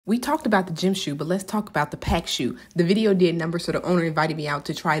We talked about the gym shoe, but let's talk about the pack shoe. The video did numbers, so the owner invited me out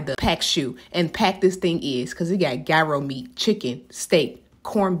to try the pack shoe. And pack this thing is, because it got gyro meat, chicken, steak,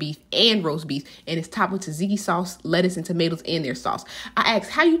 corned beef, and roast beef, and it's topped with tzatziki sauce, lettuce, and tomatoes in their sauce. I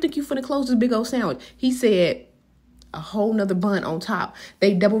asked, how you think you finna close this big old sandwich? He said, a whole nother bun on top.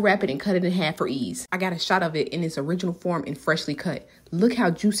 They double wrap it and cut it in half for ease. I got a shot of it in its original form and freshly cut. Look how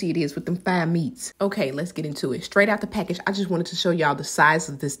juicy it is with them 5 meats. Okay, let's get into it. Straight out the package, I just wanted to show y'all the size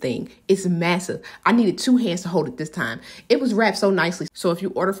of this thing. It's massive. I needed 2 hands to hold it this time. It was wrapped so nicely, so if you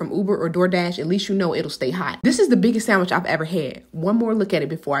order from Uber or DoorDash, at least you know it'll stay hot. This is the biggest sandwich I've ever had. One more look at it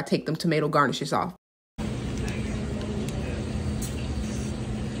before I take them tomato garnishes off.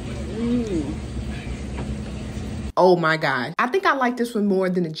 Oh my God. I think I like this one more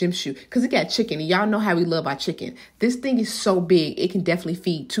than the gym shoe because it got chicken, and y'all know how we love our chicken. This thing is so big, it can definitely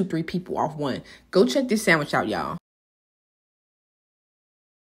feed 2-3 people off one. Go check this sandwich out, y'all.